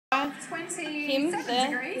27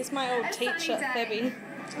 degrees. He's my old teacher, Debbie.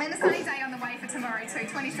 And a sunny day on the way for tomorrow too,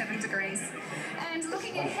 27 degrees. And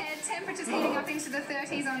looking ahead, temperatures heating up into the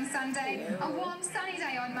 30s on Sunday. A warm sunny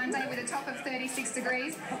day on Monday with a top of 36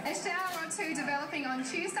 degrees. A shower or two developing on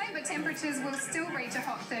Tuesday, but temperatures will still reach a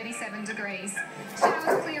hot 37 degrees.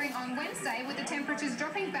 Showers clearing on Wednesday with the temperatures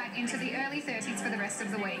dropping back into the early 30s for the rest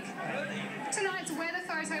of the week. Tonight's weather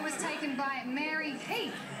photo was taken by Mary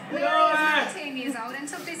Heath. Mary is 19 years old and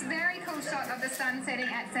took this very cool shot of the sun setting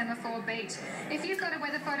at Semaphore Beach. If you've got a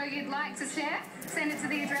weather photo you'd like to share, send it to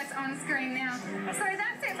the address on screen now. So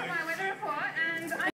that's it for my weather report, and